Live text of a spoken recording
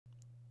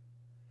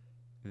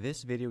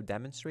This video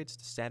demonstrates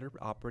the standard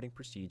operating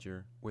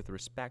procedure with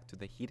respect to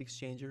the heat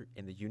exchanger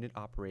in the Unit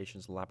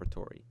Operations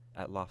Laboratory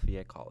at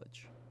Lafayette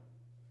College.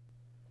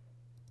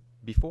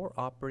 Before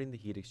operating the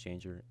heat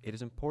exchanger, it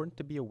is important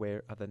to be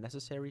aware of the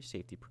necessary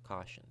safety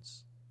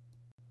precautions.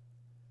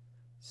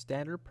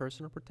 Standard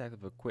personal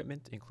protective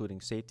equipment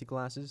including safety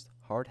glasses,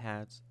 hard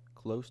hats,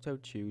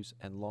 closed-toed shoes,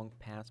 and long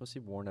pants must be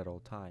worn at all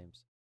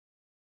times.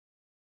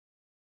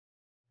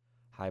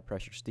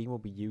 High-pressure steam will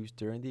be used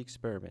during the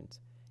experiment.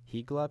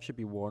 Heat gloves should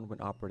be worn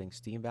when operating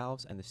steam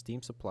valves, and the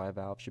steam supply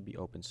valve should be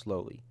opened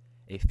slowly,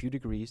 a few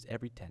degrees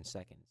every 10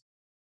 seconds.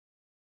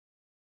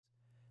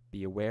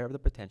 Be aware of the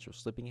potential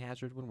slipping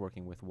hazard when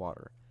working with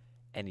water.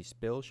 Any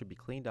spills should be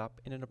cleaned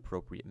up in an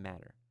appropriate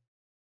manner.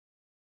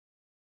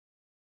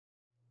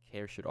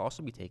 Care should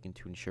also be taken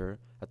to ensure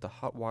that the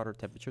hot water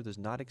temperature does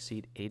not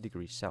exceed 80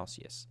 degrees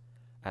Celsius.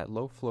 At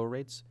low flow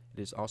rates, it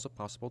is also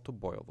possible to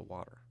boil the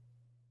water.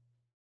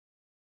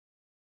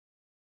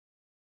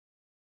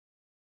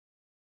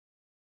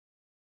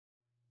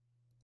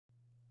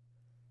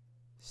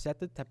 Set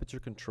the temperature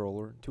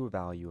controller to a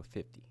value of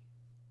 50.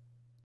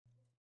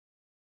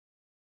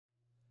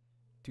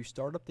 To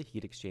start up the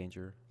heat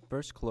exchanger,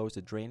 first close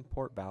the drain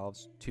port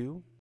valves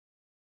 2,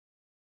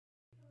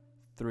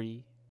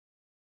 3,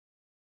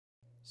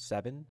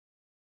 7,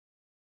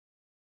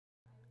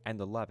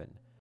 and 11,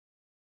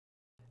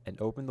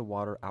 and open the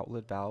water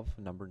outlet valve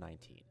number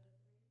 19.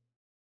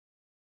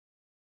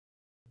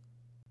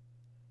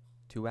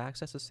 To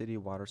access the city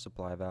water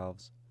supply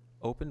valves,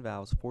 open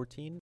valves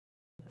 14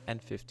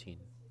 and 15.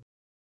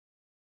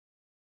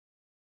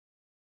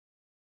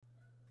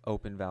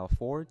 Open valve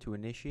 4 to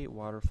initiate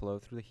water flow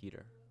through the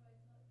heater.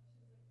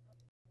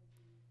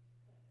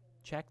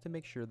 Check to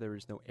make sure there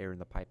is no air in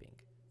the piping.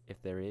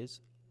 If there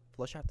is,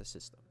 flush out the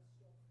system.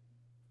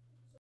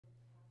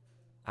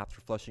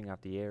 After flushing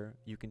out the air,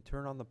 you can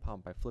turn on the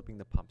pump by flipping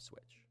the pump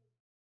switch.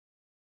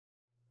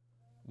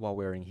 While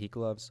wearing heat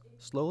gloves,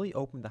 slowly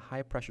open the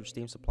high-pressure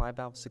steam supply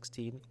valve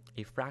 16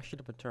 a fraction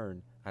of a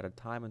turn at a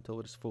time until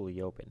it is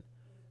fully open.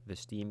 The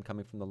steam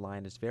coming from the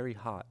line is very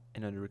hot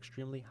and under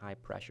extremely high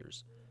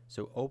pressures,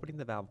 so opening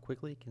the valve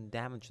quickly can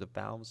damage the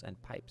valves and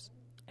pipes,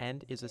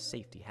 and is a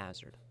safety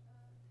hazard.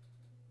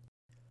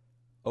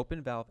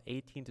 Open valve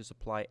 18 to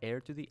supply air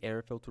to the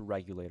air filter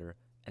regulator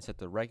and set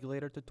the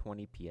regulator to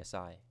 20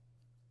 psi.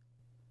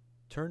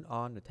 Turn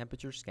on the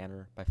temperature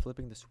scanner by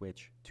flipping the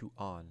switch to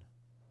on.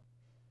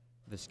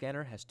 The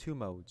scanner has two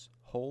modes,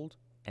 hold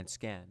and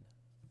scan.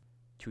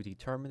 To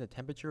determine the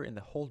temperature in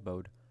the hold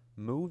mode,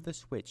 move the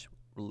switch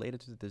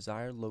related to the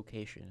desired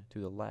location to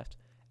the left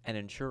and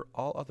ensure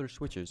all other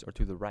switches are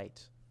to the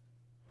right.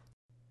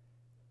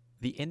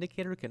 The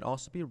indicator can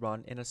also be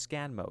run in a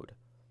scan mode.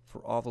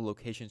 For all the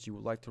locations you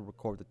would like to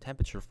record the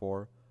temperature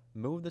for,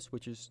 move the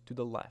switches to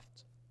the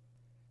left.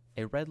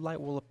 A red light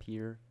will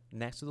appear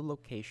next to the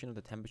location of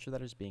the temperature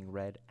that is being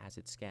read as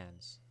it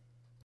scans.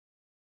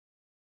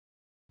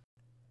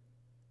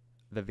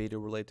 The video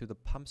related to the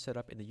pump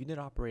setup in the Unit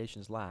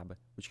Operations Lab,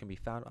 which can be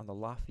found on the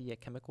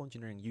Lafayette Chemical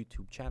Engineering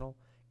YouTube channel,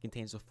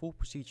 contains a full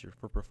procedure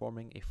for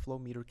performing a flow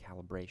meter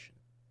calibration.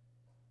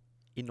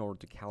 In order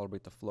to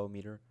calibrate the flow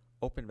meter,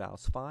 open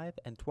valves 5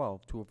 and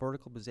 12 to a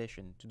vertical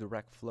position to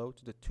direct flow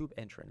to the tube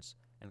entrance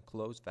and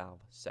close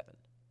valve 7.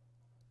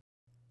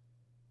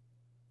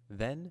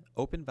 Then,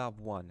 open valve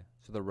 1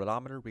 so the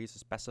redometer reads the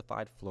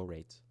specified flow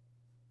rate.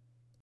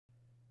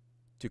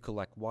 To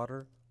collect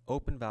water,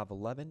 open valve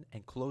 11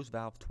 and close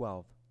valve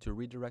 12 to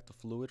redirect the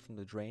fluid from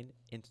the drain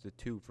into the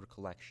tube for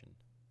collection.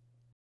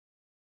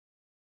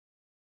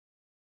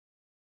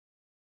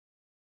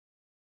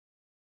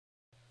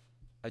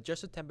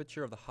 Adjust the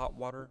temperature of the hot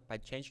water by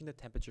changing the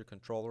temperature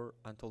controller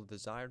until the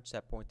desired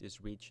set point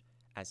is reached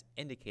as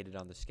indicated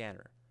on the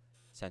scanner,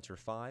 sensor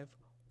 5,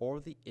 or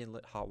the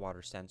inlet hot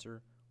water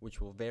sensor,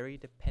 which will vary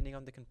depending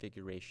on the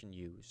configuration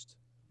used.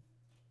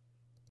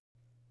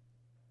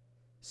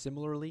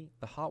 Similarly,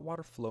 the hot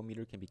water flow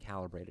meter can be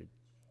calibrated.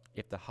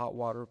 If the hot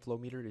water flow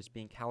meter is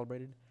being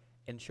calibrated,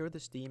 ensure the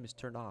steam is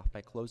turned off by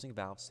closing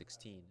valve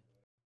 16.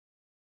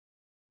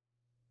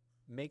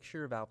 Make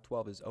sure valve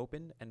 12 is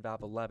open and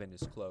valve 11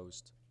 is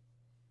closed.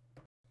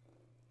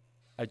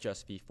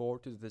 Adjust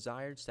V4 to the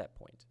desired set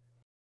point.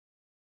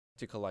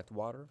 To collect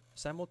water,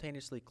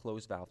 simultaneously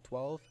close valve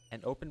 12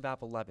 and open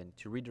valve 11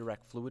 to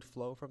redirect fluid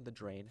flow from the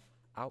drain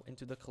out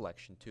into the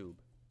collection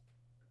tube.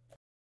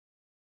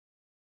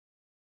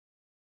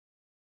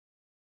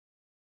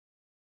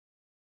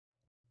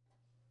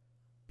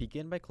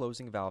 Begin by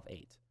closing valve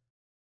 8.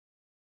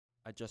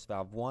 Adjust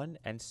valve 1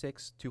 and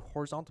 6 to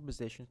horizontal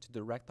position to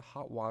direct the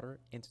hot water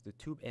into the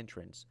tube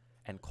entrance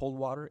and cold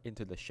water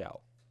into the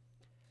shell.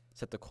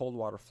 Set the cold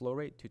water flow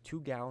rate to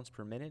 2 gallons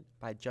per minute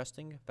by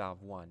adjusting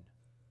valve 1.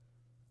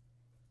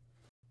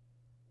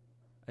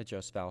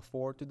 Adjust valve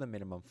 4 to the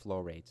minimum flow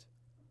rate.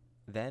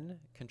 Then,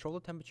 control the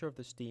temperature of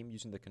the steam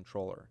using the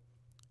controller.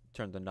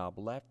 Turn the knob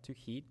left to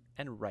heat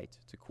and right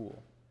to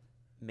cool.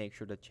 Make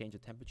sure to change the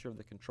temperature of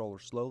the controller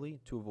slowly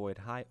to avoid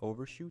high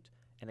overshoot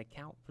and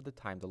account for the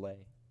time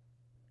delay.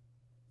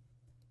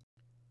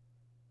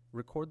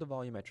 Record the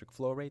volumetric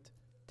flow rate,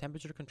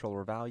 temperature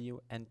controller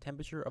value, and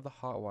temperature of the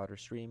hot water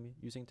stream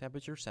using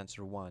temperature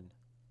sensor 1.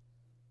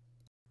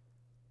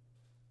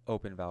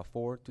 Open valve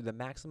 4 to the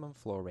maximum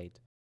flow rate.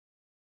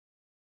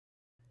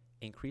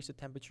 Increase the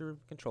temperature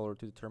controller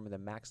to determine the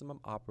maximum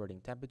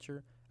operating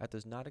temperature that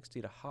does not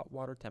exceed a hot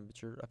water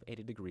temperature of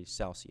 80 degrees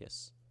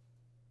Celsius.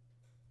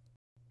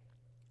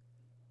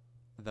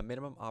 The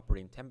minimum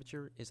operating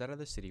temperature is that of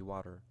the city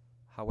water.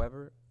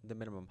 However, the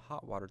minimum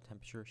hot water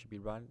temperature should be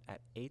run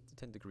at 8 to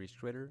 10 degrees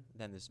greater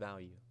than this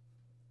value.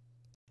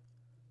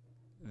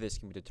 This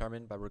can be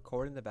determined by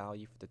recording the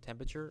value for the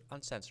temperature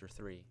on sensor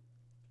 3.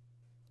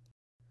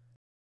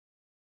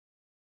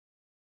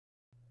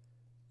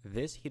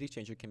 This heat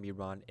exchanger can be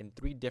run in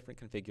 3 different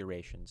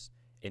configurations,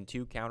 in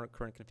 2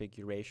 countercurrent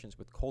configurations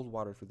with cold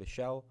water through the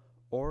shell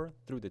or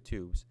through the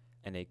tubes,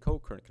 and a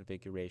co-current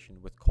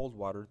configuration with cold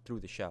water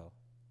through the shell.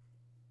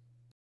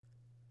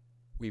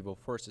 We will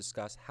first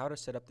discuss how to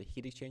set up the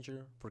heat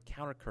exchanger for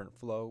countercurrent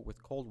flow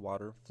with cold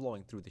water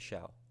flowing through the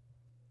shell.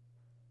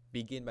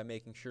 Begin by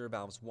making sure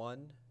valves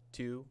 1,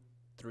 2,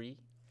 3,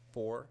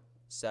 4,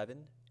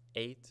 7,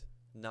 8,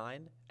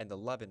 9, and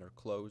 11 are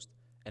closed,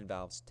 and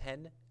valves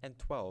 10 and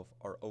 12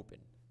 are open.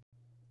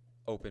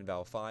 Open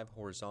valve 5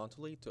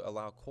 horizontally to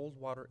allow cold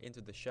water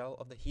into the shell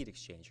of the heat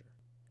exchanger.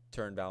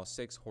 Turn valve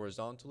 6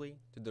 horizontally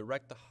to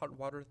direct the hot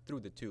water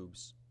through the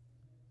tubes.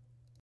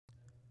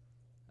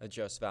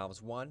 Adjust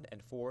valves 1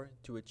 and 4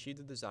 to achieve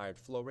the desired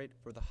flow rate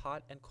for the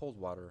hot and cold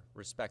water,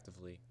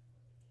 respectively.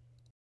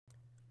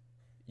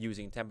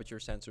 Using temperature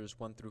sensors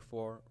 1 through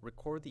 4,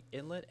 record the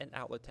inlet and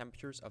outlet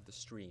temperatures of the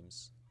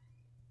streams.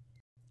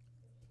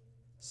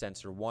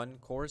 Sensor 1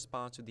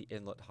 corresponds to the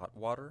inlet hot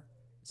water,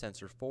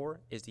 sensor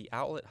 4 is the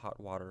outlet hot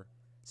water,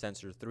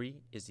 sensor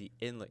 3 is the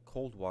inlet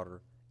cold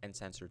water, and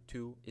sensor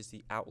 2 is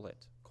the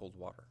outlet cold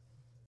water.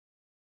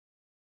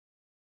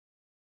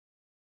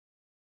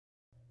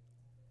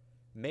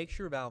 Make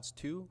sure valves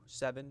 2,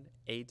 7,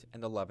 8,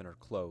 and 11 are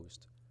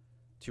closed.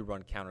 To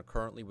run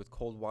countercurrently with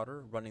cold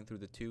water running through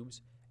the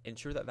tubes,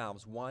 ensure that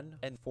valves 1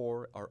 and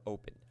 4 are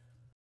open.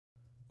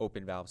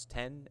 Open valves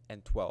 10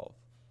 and 12.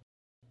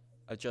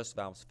 Adjust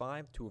valves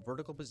 5 to a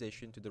vertical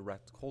position to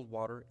direct cold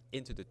water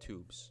into the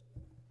tubes.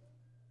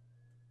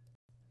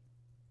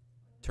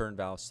 Turn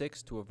valve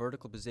 6 to a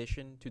vertical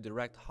position to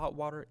direct hot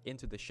water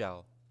into the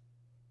shell.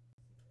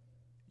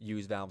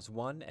 Use valves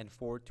 1 and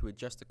 4 to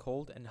adjust the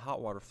cold and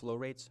hot water flow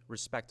rates,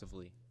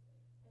 respectively.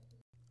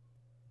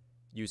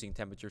 Using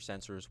temperature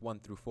sensors 1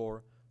 through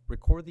 4,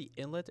 record the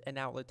inlet and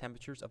outlet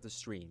temperatures of the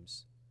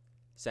streams.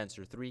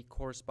 Sensor 3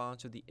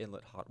 corresponds to the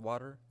inlet hot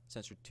water,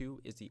 sensor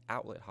 2 is the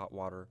outlet hot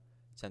water,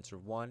 sensor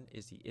 1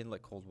 is the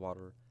inlet cold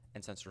water,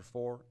 and sensor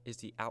 4 is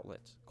the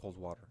outlet cold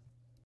water.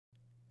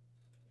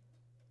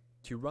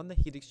 To run the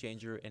heat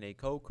exchanger in a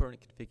co-current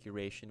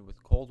configuration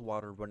with cold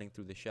water running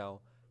through the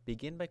shell,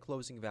 begin by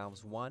closing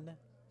valves 1,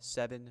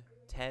 7,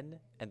 10,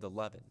 and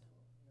 11.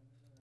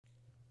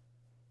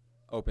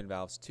 Open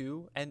valves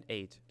 2 and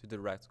 8 to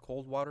direct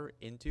cold water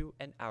into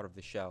and out of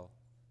the shell.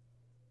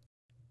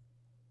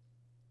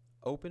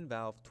 Open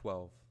valve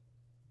 12.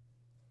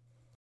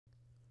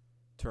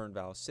 Turn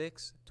valve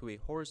 6 to a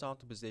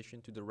horizontal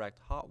position to direct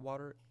hot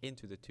water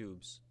into the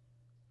tubes.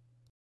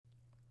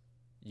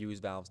 Use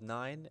valves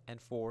 9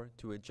 and 4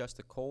 to adjust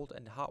the cold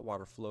and hot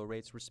water flow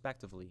rates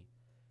respectively.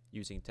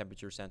 Using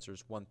temperature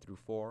sensors 1 through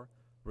 4,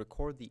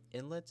 record the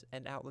inlet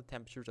and outlet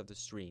temperatures of the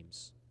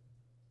streams.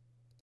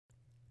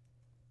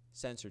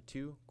 Sensor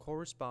 2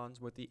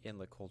 corresponds with the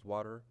inlet cold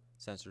water,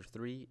 sensor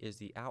 3 is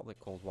the outlet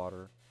cold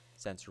water,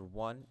 sensor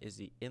 1 is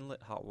the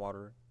inlet hot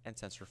water, and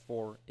sensor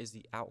 4 is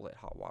the outlet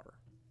hot water.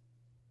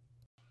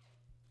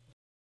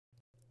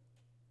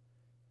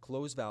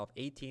 Close valve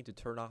 18 to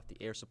turn off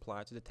the air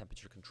supply to the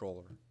temperature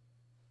controller.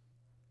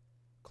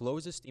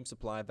 Close the steam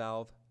supply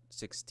valve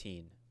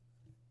 16.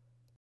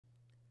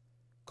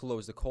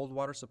 Close the cold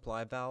water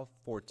supply valve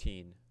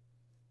 14.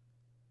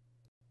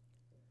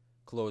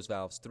 Close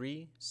valves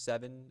 3,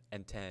 7,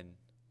 and 10.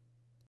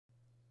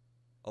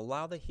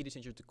 Allow the heat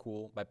exchanger to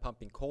cool by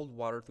pumping cold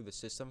water through the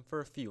system for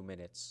a few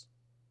minutes.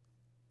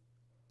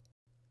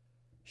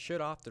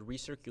 Shut off the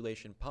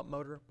recirculation pump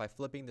motor by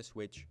flipping the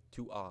switch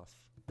to off.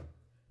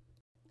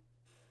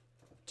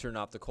 Turn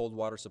off the cold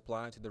water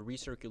supply to the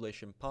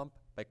recirculation pump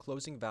by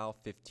closing valve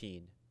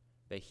 15.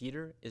 The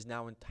heater is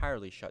now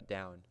entirely shut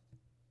down.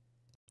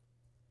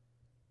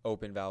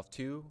 Open valve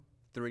 2,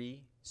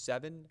 3,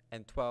 7,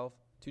 and 12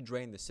 to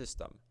drain the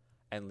system,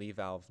 and leave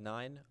valve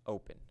 9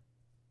 open.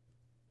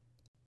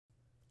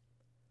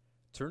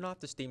 Turn off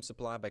the steam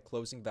supply by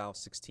closing valve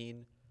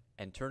 16,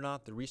 and turn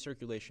off the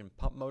recirculation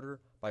pump motor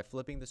by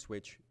flipping the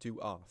switch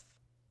to off.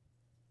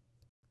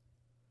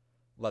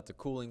 Let the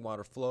cooling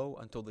water flow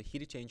until the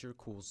heat exchanger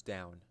cools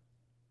down.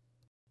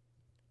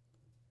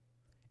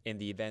 In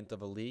the event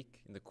of a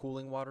leak in the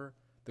cooling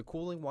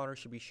water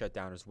should be shut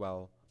down as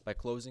well by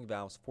closing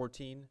valves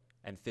 14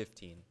 and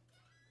 15.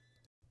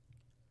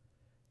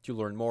 To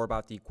learn more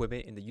about the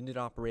equipment in the Unit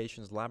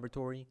Operations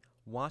Laboratory,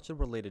 watch the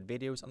related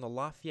videos on the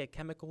Lafayette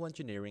Chemical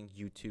Engineering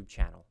YouTube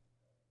channel.